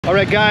All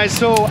right, guys,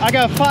 so I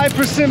got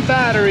 5%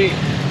 battery.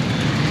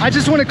 I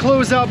just want to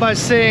close out by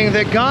saying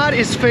that God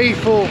is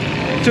faithful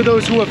to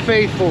those who are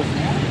faithful,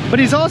 but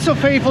he's also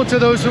faithful to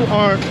those who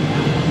aren't.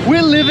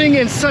 We're living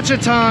in such a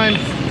time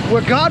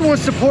where God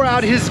wants to pour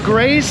out his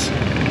grace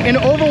in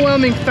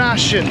overwhelming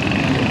fashion.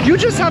 You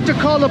just have to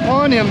call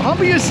upon him,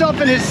 humble yourself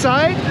in his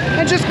sight,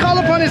 and just call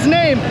upon his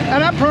name.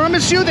 And I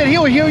promise you that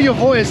he'll hear your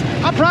voice.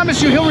 I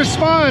promise you he'll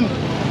respond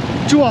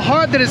to a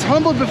heart that is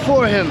humbled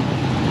before him.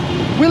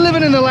 We're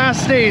living in the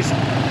last days.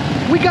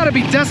 We gotta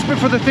be desperate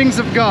for the things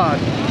of God.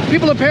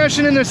 People are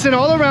perishing in their sin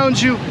all around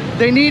you.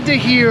 They need to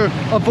hear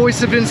a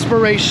voice of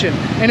inspiration.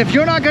 And if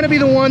you're not gonna be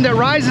the one that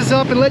rises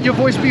up and let your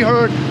voice be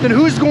heard, then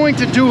who's going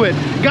to do it?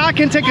 God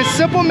can take a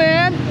simple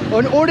man, or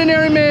an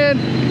ordinary man,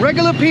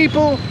 regular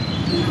people,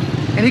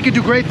 and he can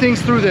do great things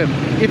through them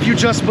if you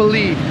just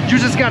believe. You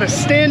just gotta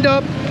stand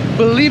up,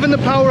 believe in the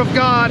power of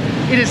God.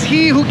 It is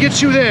he who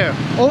gets you there.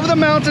 Over the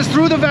mountains,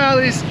 through the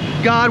valleys,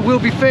 God will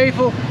be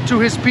faithful to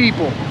his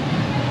people.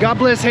 God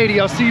bless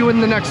Haiti. I'll see you in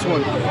the next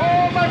one. Oh,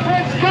 my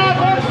friends, God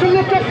wants to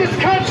lift up this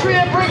country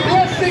and bring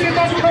blessing and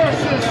not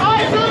curses.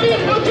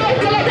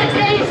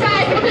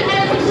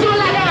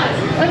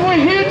 And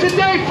we're here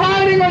today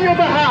fighting on your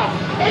behalf.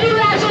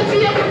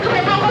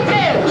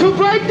 To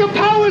break the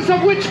powers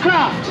of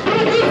witchcraft. To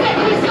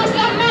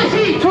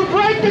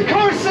break the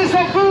curses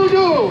of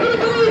voodoo.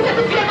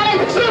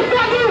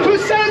 To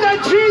say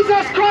that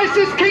Jesus Christ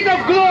is King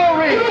of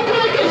glory.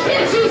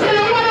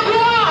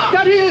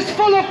 That he is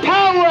full of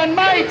power and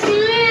might.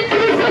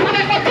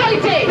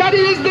 That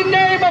he is the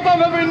name above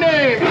every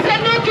name. But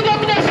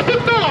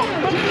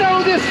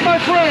know this, my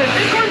friend,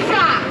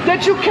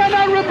 that you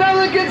cannot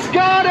rebel against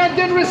God and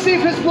then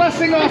receive his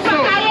blessing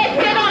also.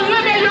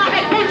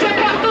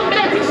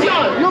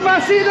 You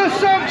must either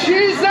serve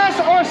Jesus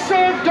or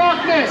serve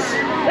darkness.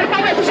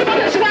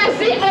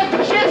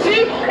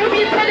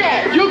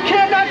 You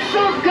cannot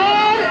serve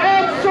God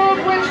and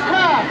serve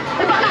witchcraft.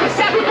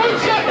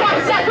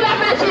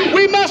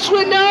 We must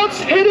renounce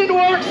hidden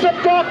works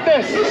of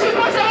darkness. You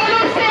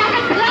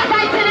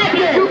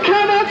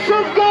cannot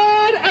serve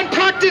God and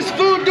practice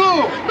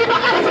voodoo.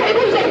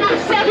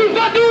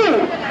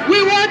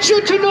 We want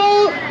you to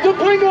know the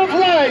bringer of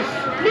life.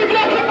 The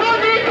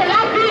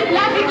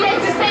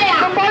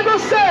Bible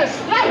says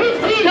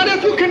that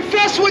if you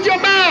confess with your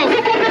mouth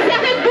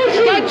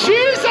that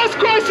Jesus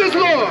Christ is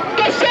Lord,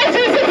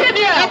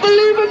 and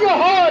believe in your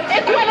heart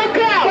that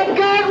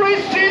God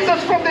raised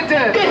Jesus from the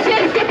dead,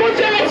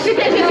 you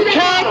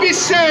can be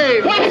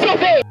saved.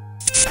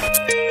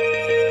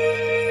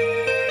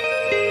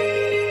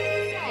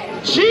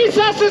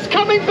 Jesus is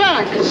coming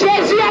back.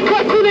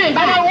 And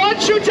I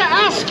want you to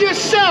ask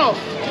yourself,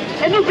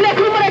 am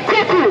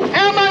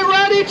I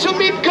ready to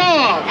meet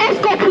God?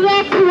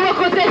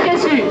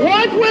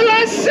 What will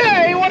I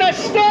say when I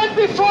stand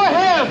before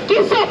him?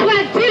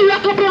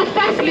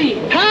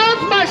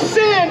 Have my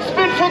sins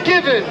been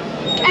forgiven?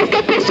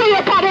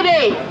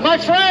 My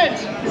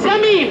friends,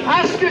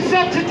 ask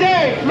yourself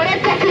today, am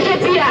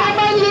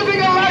I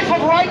living a life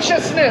of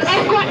righteousness?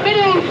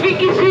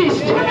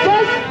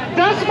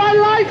 Does my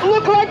life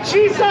look like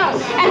Jesus? Am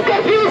I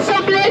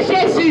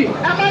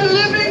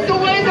living the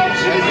way that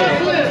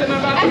Jesus lived? Do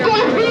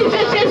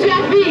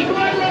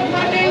I love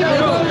my neighbor?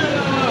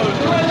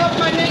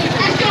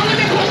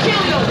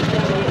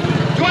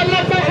 Do I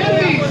love my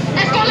enemies?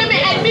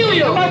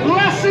 Am I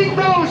blessing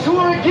those who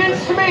are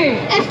against me?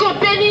 Do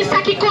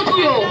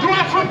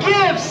I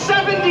forgive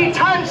 70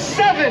 times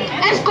 7?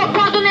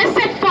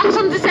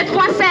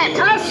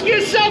 Ask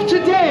yourself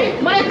today,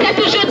 if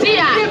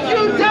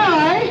you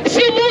die,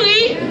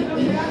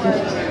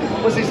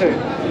 what's he saying?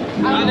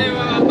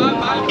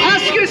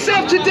 Ask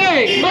yourself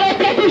today,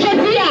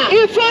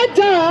 if I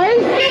die,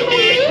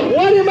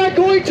 what am I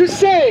going to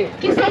say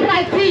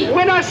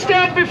when I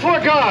stand before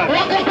God?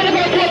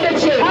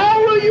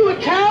 How will you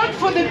account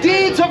for the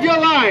deeds of your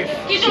life?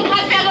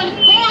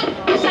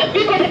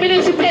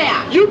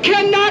 You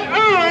cannot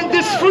earn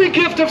this free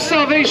gift of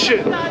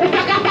salvation.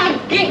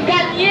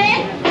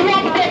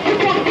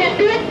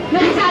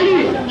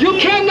 You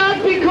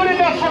cannot be good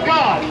enough for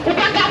God.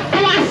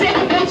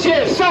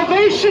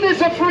 Salvation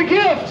is a free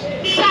gift.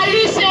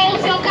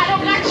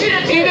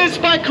 It is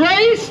by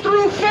grace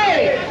through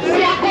faith.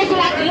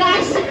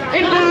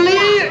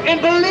 In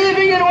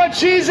believing in what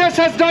Jesus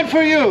has done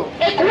for you.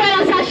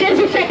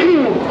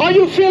 Are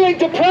you feeling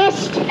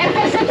depressed?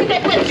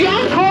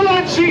 Call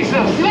on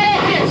Jesus.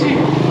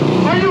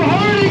 Are you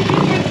hurting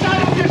deep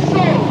inside of your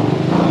soul?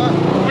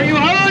 Are you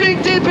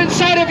hurting deep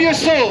inside of your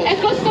soul?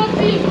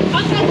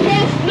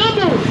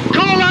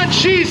 Call on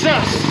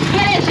Jesus.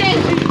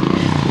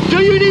 Do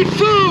you need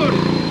food?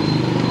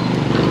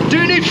 Do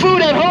you need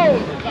food at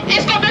home?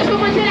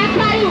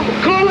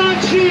 Call on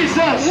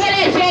Jesus.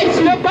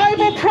 The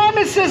Bible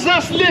promises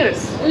us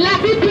this,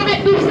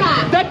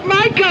 that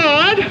my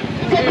God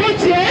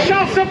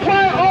shall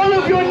supply all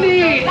of your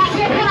needs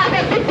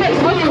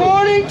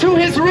according to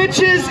his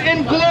riches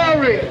in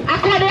glory.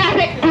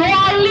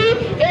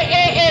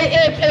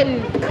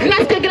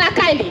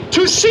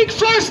 To seek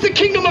first the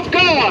kingdom of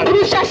God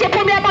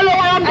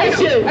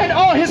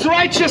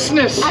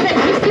righteousness. avec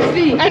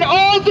justice. And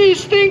all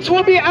these things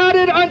will be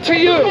added unto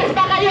you. Les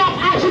bagailles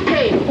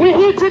ajoutés. We're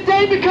here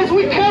today because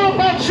we care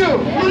about you.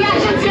 Nous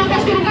l'ajoutons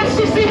parce que nous avons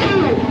souci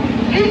pour vous.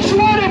 Each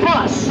one of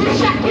us. Pour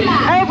chaque qui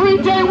là. Every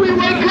day we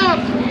wake up.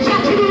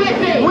 Chaque qui nous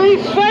réveille. We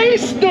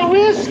face the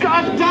risk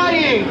of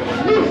dying.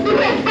 Nous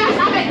faisons face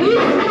avec lui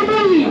pour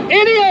mourir.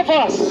 Any of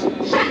us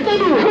Chaque de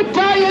nous. could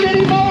die at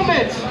any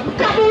moment.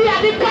 Quand mourir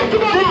à n'importe quel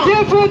The moment.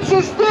 difference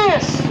is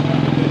this.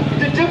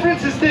 The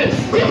difference is this.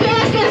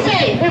 Différence que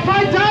c'est. If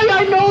I die,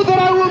 I know that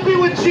I will be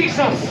with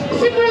Jesus.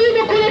 Si mourir,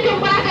 nous connaissons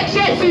pas avec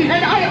Jésus.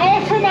 And I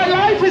offer my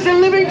life as a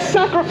living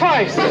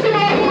sacrifice Parce que nous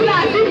avons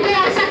la vie pour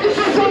la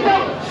sacrifice.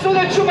 so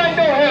that you might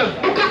know Him.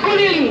 Pour qu'on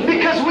connaisse lui.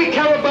 Because we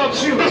care about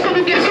you. Parce que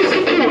nous bien souci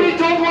pour lui. We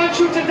don't want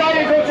you to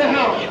die and go to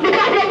hell. Nous ne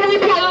pouvons pas mourir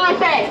pour aller en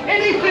enfer.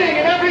 Anything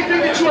and everything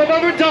that you have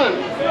ever done,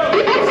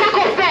 Tout ça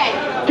qu'on fait.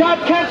 God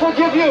can't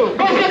forgive you.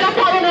 Bon Dieu t'a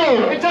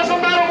pardonné. It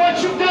doesn't matter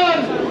what you've done.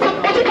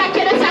 Bon Dieu t'a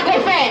quitté ça qu'on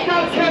fait.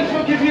 God can't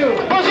forgive you.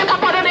 Bon Dieu t'a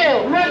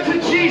pardonné. Run to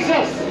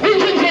Jesus. Viens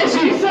de He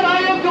Jésus. said,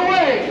 I am the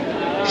way.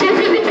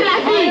 Jésus dit la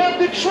I vie. am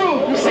the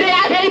truth. C'est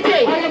la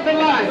vérité. I am the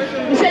life.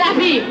 C'est la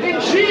vie. In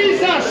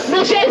Jesus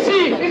Dans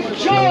Jésus, is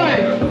joy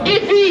il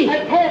vit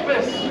and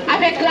purpose.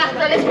 avec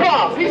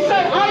l'espoir. He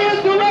said, I am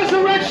the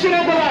resurrection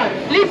and the life.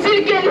 Il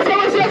dit que c'est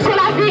résurrection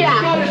la vie.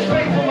 God is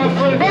faithful, my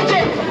friend. Bon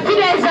Dieu,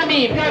 fidèles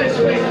amis. God is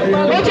faithful.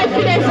 Bon Dieu,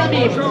 fidèles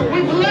amis.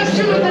 We bless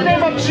you in the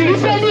name of Nous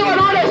Jesus. bénissons au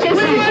nom de We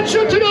Jésus. want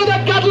you to know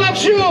that God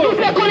loves you. Nous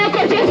voulons connaître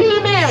que Jésus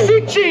lui-même.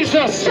 Seek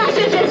Jesus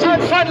Cherchez Jésus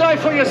and find life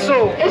for your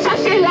soul. et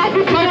cherchez la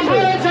vie pour My nous.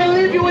 friends, I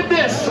leave you with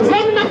this. Nous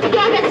nous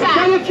quittons avec ça.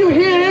 That if you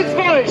hear His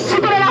voice, Tu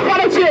connais la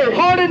voix de Dieu.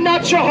 harden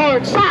not your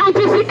hearts. Pas en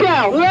tout ce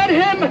cœur. Let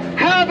Him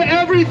have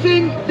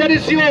everything that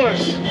is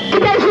yours. Tu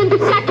t'ajoutes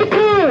tout ça qui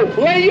peut.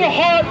 Lay your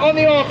heart on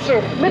the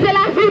altar. Mettez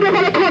la vie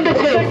devant le trône de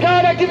Dieu. Say,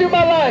 God, I give you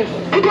my life,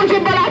 Tu peux jouer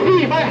dans la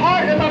vie. my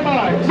heart and my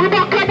mind, Nous ne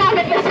pas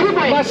avec l'esprit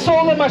my moi.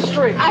 soul and my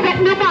strength. Avec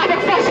nous pas avec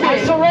force I moi.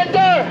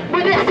 surrender,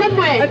 Moi descends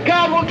moi. and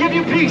God will give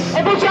you peace.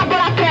 Et bon Dieu a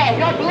la paix.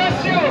 God bless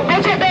you. Bon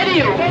Dieu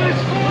bénis. There is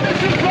fullness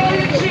of joy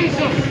in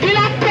Jesus. Il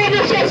a paix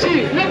de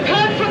Jésus.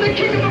 Repent, for the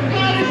kingdom of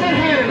God is at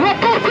hand.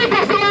 Repentis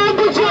parce que mon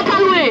bon Dieu est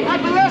loué. I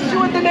bless you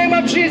in the name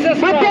of Jesus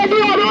Me Christ.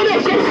 bénis au nom de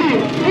Jésus.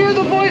 Hear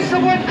the voice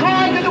of one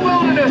crying in the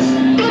wilderness.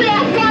 Donnez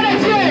la foi de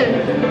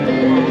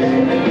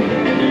Dieu.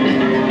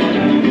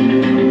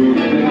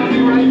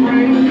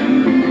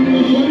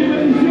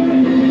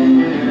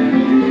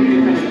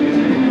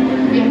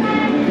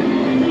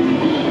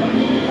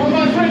 Oh,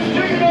 my friends,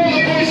 do you know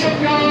the voice of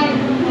God?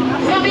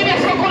 Amis,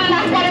 est-ce qu'on connaît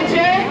la foi de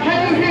Dieu? Can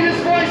you hear His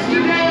voice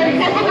today?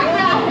 Est-ce qu'on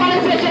connaît la foi de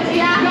Dieu, je dis?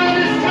 God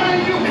is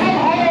telling you, come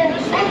home.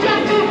 Bon Dieu a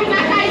tout vu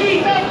dans ta vie.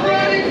 Stop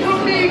running from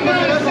me,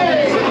 God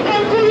says.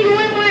 Comme pour lui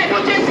louer moi,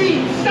 bon Dieu dit.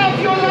 Stop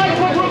your life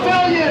of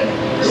rebellion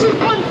Je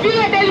prends vie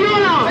rébellion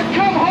là. and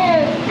come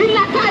home. Vine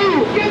la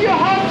caillou. Give your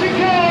heart to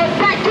God.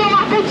 Ta cœur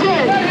à pour Dieu.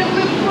 Let Him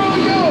live through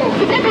you.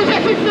 C'est pour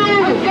Jésus nous.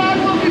 And God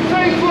will be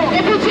faithful.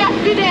 Et pour Dieu est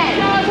fidèle.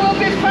 God will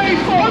be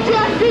faithful. Bon Dieu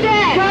est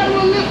fidèle. God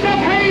will lift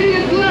up Haiti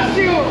and bless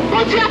you.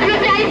 Bon Dieu a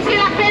levé Haïti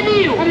la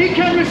béni. And He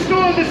can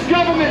restore this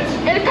government.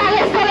 Et le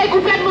carré sur les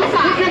gouvernements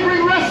ça. He can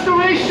bring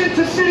restoration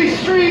to city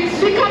streets.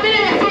 Si comme il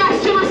est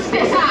restauration dans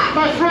cité ça.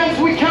 My friends,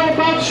 we care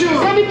about you.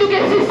 Comme il tout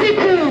est ici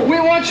pour. We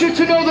want you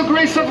to know the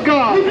grace of Nous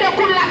God. voulons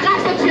connaître la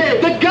grâce de Dieu.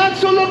 That God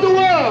so loved the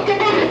world Que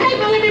bon Dieu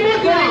tellement aimé mon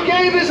Dieu. that He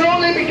gave His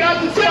only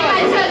begotten C'est pas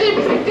Son, il s'agit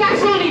de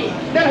garçon lui.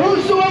 that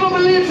whosoever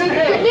believes in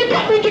Que Him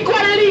n'importe qui qui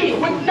croit en lui.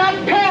 would not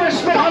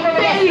perish but have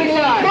everlasting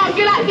life. Bon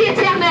que la vie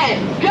éternelle.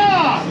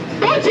 God,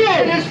 Bon in Dieu.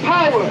 His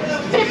power,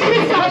 C'est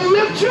puissant. can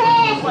lift you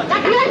up La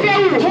grâce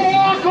est où? to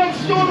walk on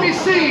stormy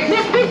seas.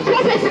 Les plus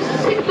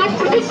prophétiques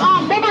dans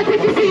en moment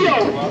difficile.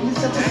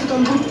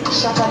 1752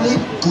 chaque année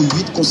pour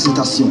 8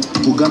 consultations.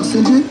 Programme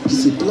Saint-Dieu qui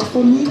c'est pour la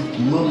famille,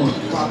 maman,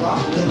 papa,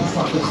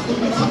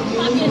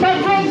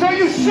 My friends, are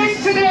you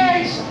sick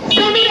today?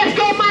 Amis, est-ce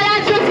qu'on est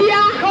malade aujourd'hui?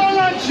 Call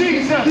on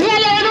Jesus. Viens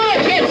le nom de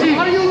Jésus.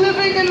 Are you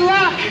living in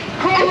lack?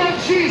 Call on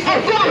Jesus.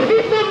 Est-ce qu'on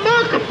vit de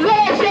manque? Le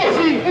nom de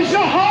Jésus. Is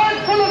your heart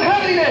full of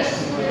heaviness?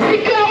 Si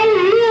cœur ou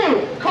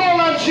lourd? Call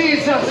on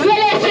Jesus. Le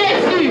nom de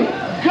Jésus.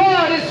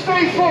 God is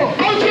faithful.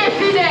 Bon Dieu est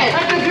fidèle.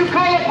 And if you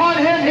call upon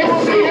Him, He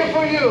will be here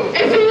for you.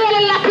 Et si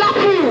vous la place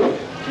pour.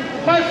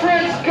 My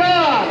friends,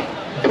 God,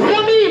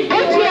 Amis,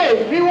 bon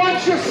Dieu. He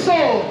wants your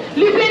soul.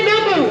 Livrez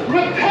nous.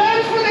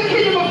 Repent, for the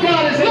kingdom of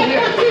God is in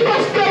here. Repentez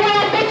parce que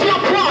voilà, bon Dieu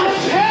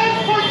approche. Repent,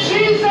 for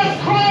Jesus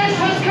Christ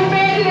has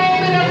commanded all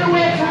men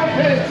everywhere to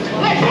repent.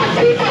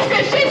 Repentez parce que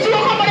Jésus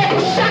a commandé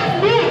pour chaque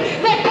nous.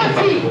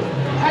 Repentez.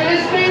 And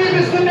His name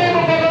is the name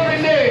above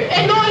every name.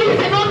 Et non,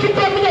 c'est non qui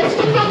termine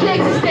tout le temps qui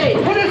existait.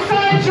 Put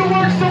aside your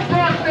works of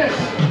darkness.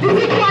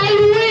 Dites quoi,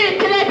 louer,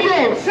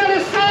 télévision. Set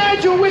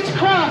aside your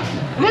witchcraft.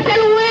 Mettez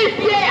louer,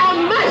 pied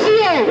en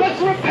magie. Let's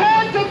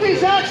repent of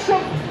these acts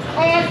of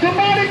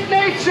demonic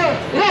nature.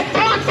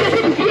 Repentez de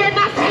cette vie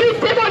nature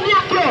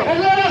démoniaque. And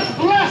let us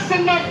bless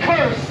and not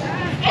curse.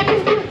 Et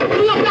puis,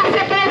 nous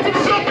placer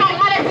bénédiction comme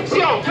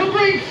malédiction. To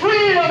bring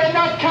freedom and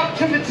not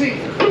captivity.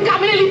 Pour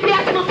qu'amener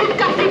liberté dans toute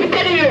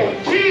captivité de Dieu.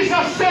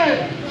 Jesus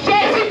said,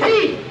 Jésus dit,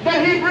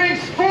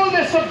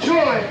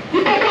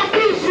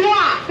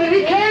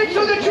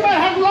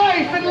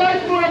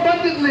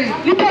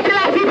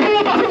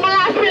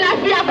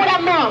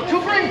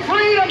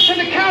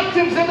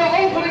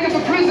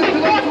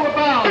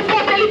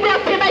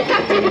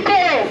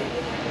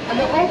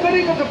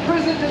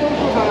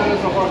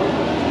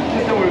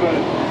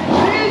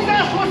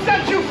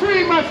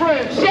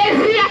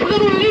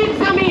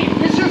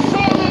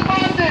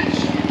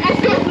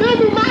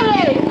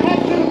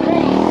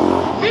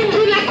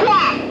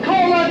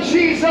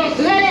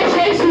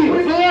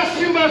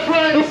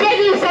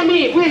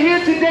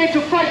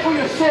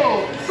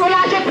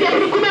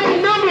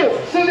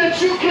 so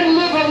that you can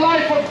live a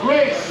life of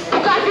grace. To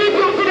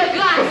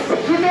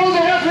know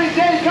that every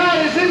day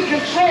God is in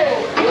control.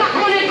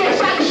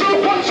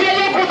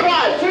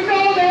 To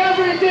know that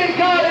every day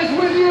God is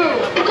with you.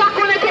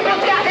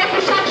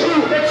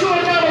 That you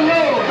are not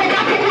alone.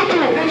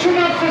 That you're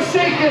not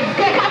forsaken.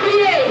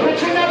 That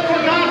you're not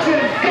forgotten.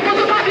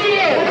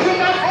 That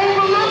you're not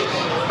overlooked.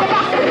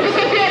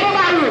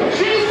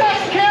 Jesus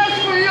cares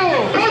for you.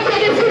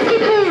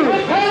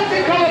 Repent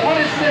and call upon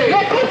His name.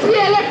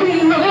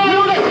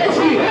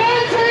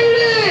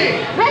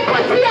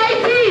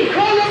 Haiti.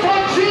 Call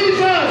upon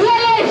Jesus.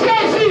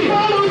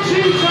 Follow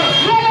Jesus.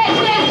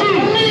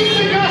 Believe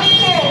the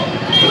gospel.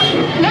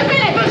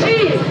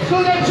 So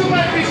that you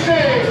might be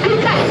saved.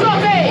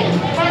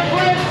 My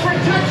friends,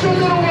 protect your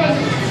little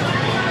ones.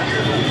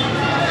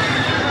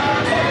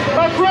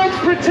 My friends,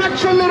 protect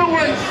your little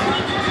ones.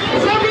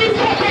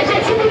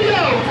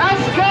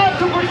 Ask God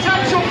to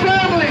protect your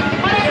family.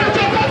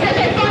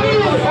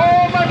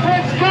 Oh, my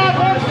friends, God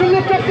wants to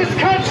lift up this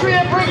country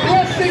and bring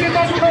blessing and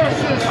not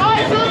curses.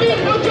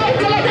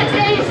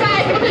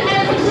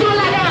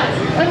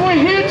 And we're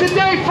here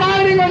today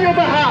fighting on your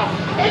behalf.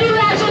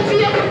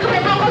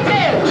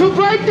 To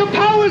break the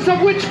powers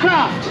of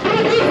witchcraft.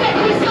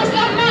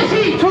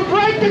 To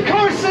break the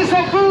curses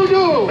of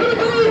voodoo.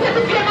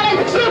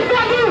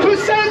 To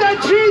say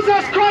that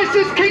Jesus Christ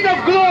is King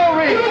of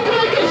glory.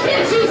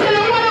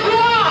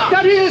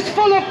 That He is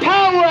full of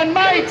power and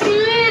might.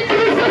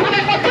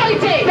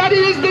 That He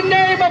is the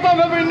name above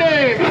every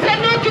name.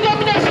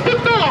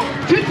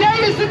 Today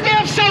is the day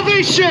of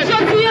salvation.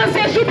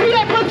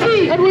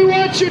 And we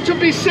want you to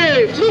be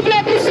saved.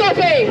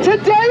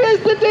 Today is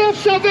the day of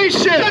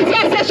salvation.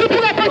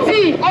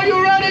 Are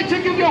you ready to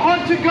give your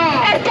heart to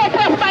God?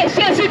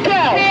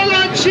 Call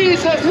on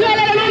Jesus.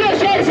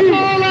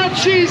 Call on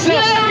Jesus.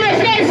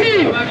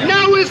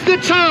 Now is the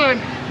time.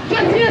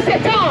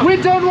 We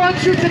don't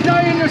want you to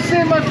die in your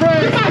sin, my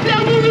friends.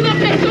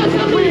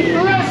 We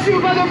bless you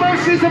by the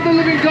mercies of the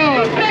living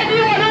God.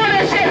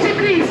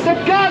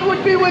 That God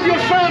would be with your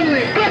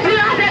family.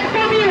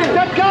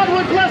 That God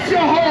would bless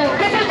your home.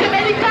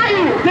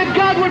 That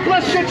God would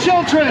bless your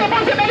children.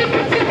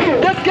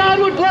 That God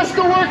would bless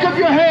the work of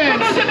your hands.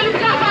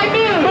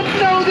 But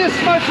know this,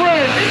 my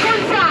friends,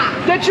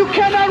 that you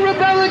cannot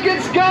rebel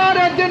against God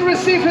and then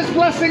receive His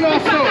blessing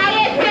also.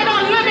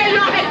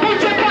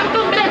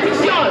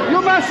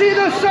 You must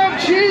either serve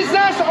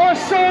Jesus or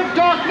serve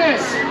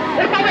darkness.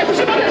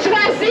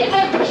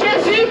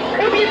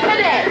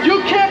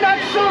 You cannot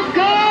serve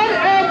God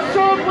and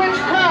serve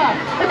witchcraft.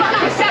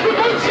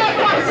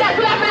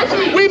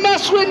 We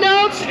must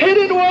renounce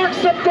hidden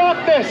works of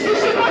darkness.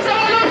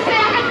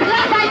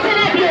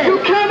 You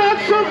cannot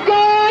serve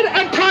God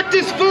and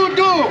practice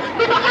voodoo.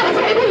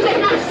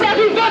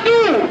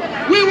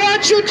 We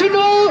want you to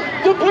know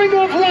the bringer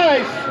of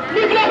life.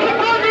 The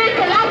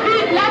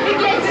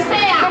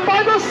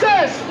Bible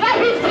says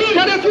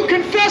that if you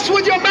confess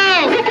with your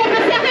mouth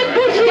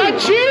that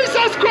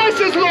Jesus Christ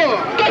is Lord,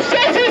 and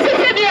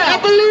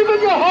believe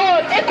in your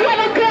heart that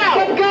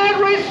God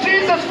raised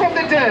Jesus from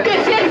the dead,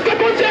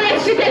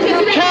 you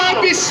can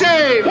be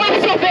saved.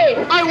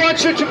 I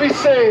want you to be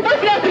saved.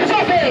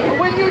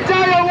 When you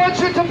die, I want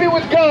you to be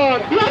with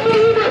God.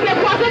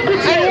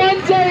 And one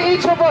day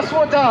each of us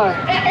will die.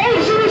 It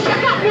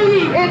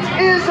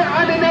is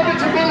an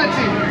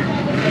inevitability.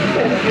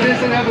 It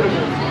is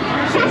inevitable.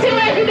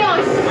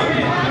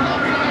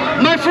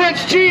 My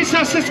friends,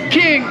 Jesus is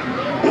King.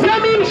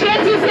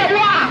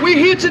 We're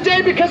here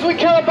today because we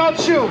care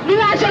about you. We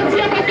care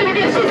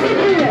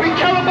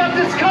about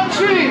this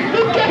country.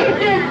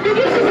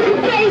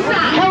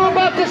 Care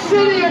about the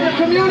city and the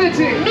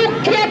community.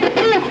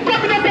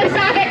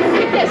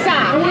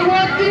 And we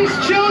want these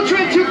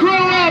children to grow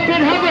up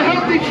and have a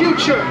healthy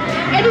future.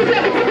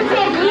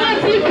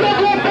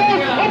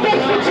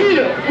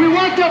 We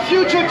want their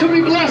future to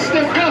be blessed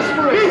and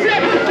prosperous.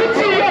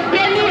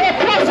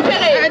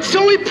 And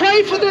so we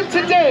pray for them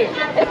today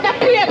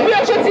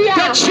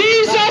that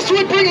Jesus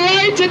would bring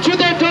light into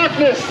their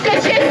darkness.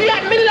 That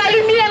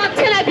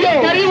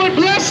He would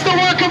bless the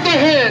work of their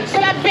hands.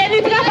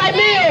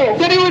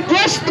 That He would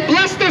bless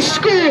their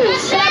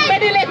schools.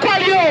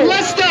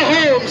 Bless their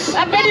homes.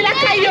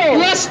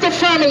 Bless the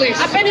families.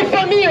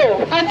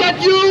 And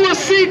that you will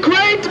see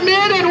great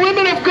men and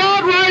women of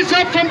God rise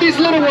up from these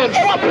little ones.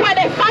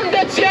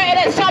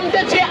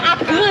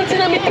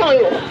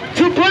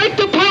 To break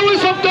the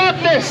powers of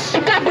darkness.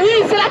 And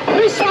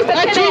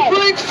to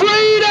bring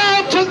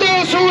freedom to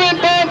those who are in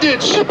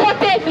bondage.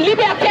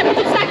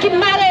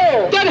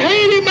 That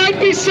Haiti might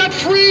be set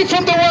free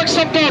from the works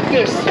of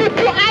darkness.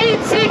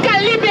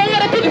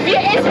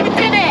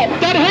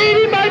 That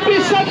Haiti might be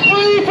set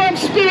free from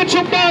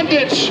spiritual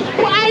bondage.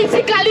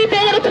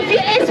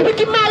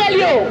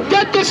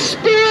 That the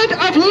Spirit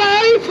of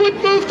life would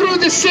move through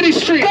the city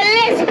streets.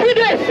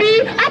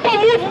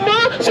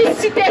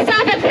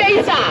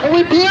 And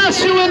we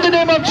bless you in the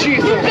name of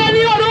Jesus.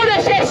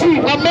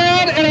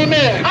 Amen and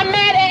amen.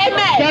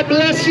 God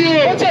bless you.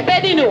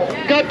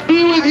 God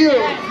be with you.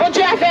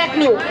 avec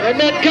nous. And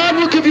that God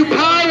will give you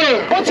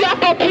power. Bon Dieu a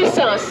ton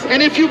puissance.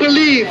 And if you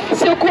believe,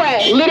 Si nous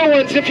croyons, little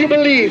ones, if you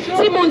believe,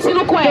 si nous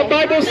the croyons,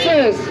 Bible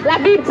says la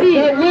Bible dit,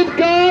 that with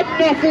God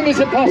nothing is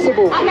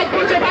impossible. avec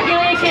bon Dieu, pas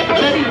rien qui est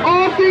impossible.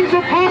 All things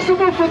are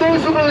possible for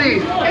those who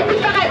believe. Et tout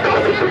ça est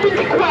possible pour tout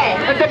qui croit.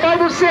 And the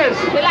Bible says,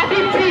 Et la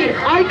Bible dit,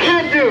 I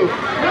can do,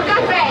 nous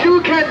qu'a fait, you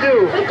can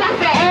do nous qu'a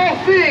fait, all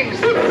things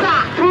tout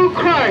ça, through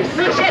Christ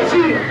de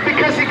Jésus,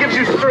 because he gives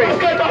you strength.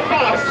 que ton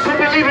force, So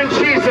believe in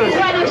Jesus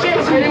crois de and he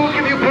Jésus, will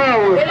give you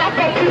power et la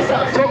ton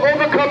puissance. to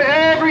overcome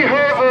every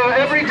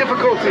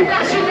difficulty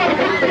Assumer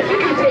toute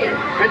difficulté,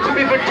 and to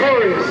be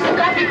victorious.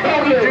 la Do you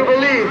victorieux.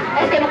 believe?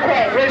 Est-ce que nous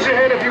croyons? Raise your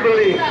hand if you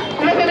believe.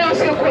 Levez-nous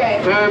si nous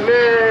croyons.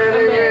 Amen,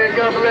 amen.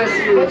 God bless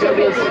you. Bon Dieu God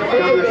bless béni, you. bon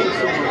God Dieu bless béni, you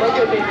so much. bon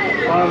Dieu béni,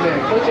 Amen.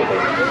 bon Dieu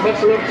béni, Much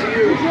love to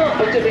you.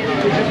 bon Dieu béni.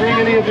 Did you bring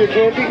any of your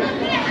candy?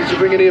 Did you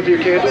bring any of your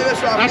candy?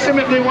 Ask them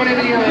if they want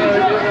any, I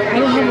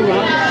don't have a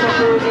lot.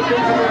 Suckers or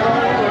things in their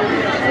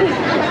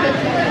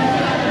line.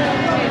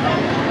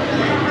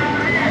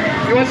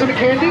 You want some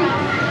candy?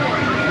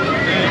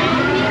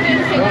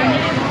 No?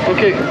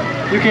 Okay,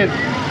 you can.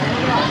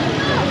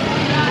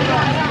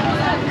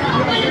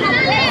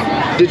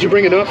 Did you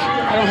bring enough?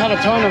 I don't have a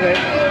ton of it.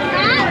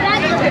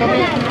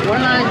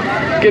 One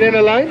line. Get in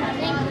a line?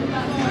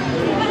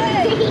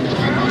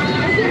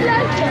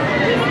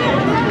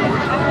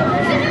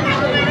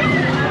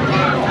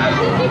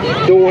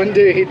 The one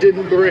day he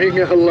didn't bring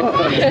a lot.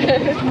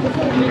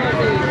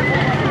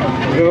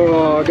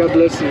 Oh, God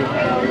bless you.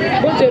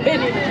 Bon Dieu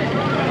béni.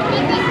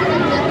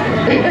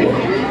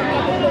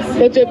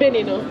 Bon Dieu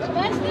béni, non?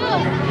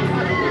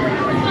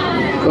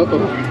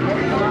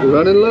 Uh-oh.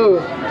 Running low.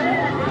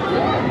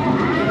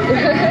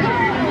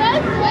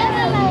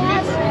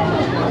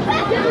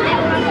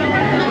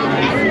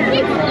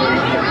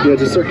 Yeah,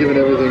 just start giving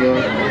everything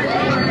out.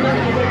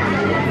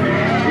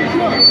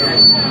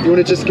 You want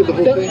to just give the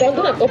whole thing?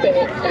 Don't open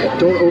it.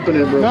 Don't open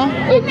it, bro.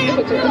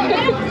 No?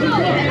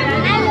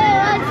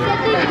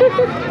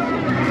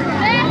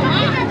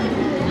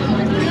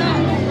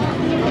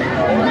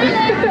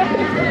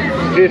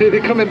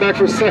 They're coming back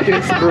for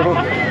seconds, bro.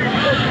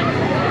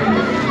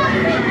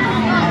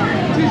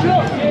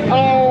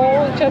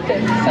 Oh,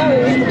 chocolate.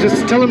 Sorry.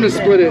 Just tell them to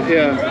split it,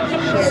 yeah.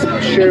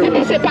 Share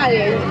it. C'est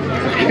pareil.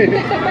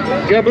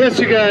 God bless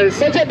you guys.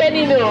 Bon Dieu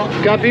béni,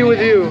 nous. God be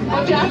with you.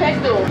 Bon Dieu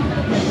avec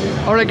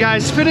nous. All right,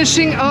 guys,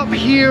 finishing up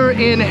here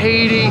in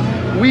Haiti.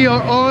 We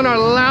are on our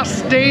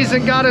last days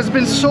and God has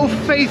been so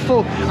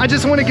faithful. I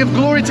just want to give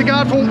glory to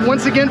God for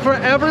once again for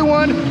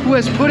everyone who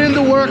has put in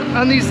the work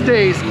on these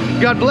days.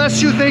 God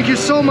bless you. Thank you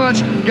so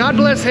much. God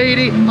bless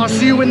Haiti. I'll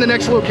see you in the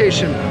next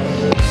location.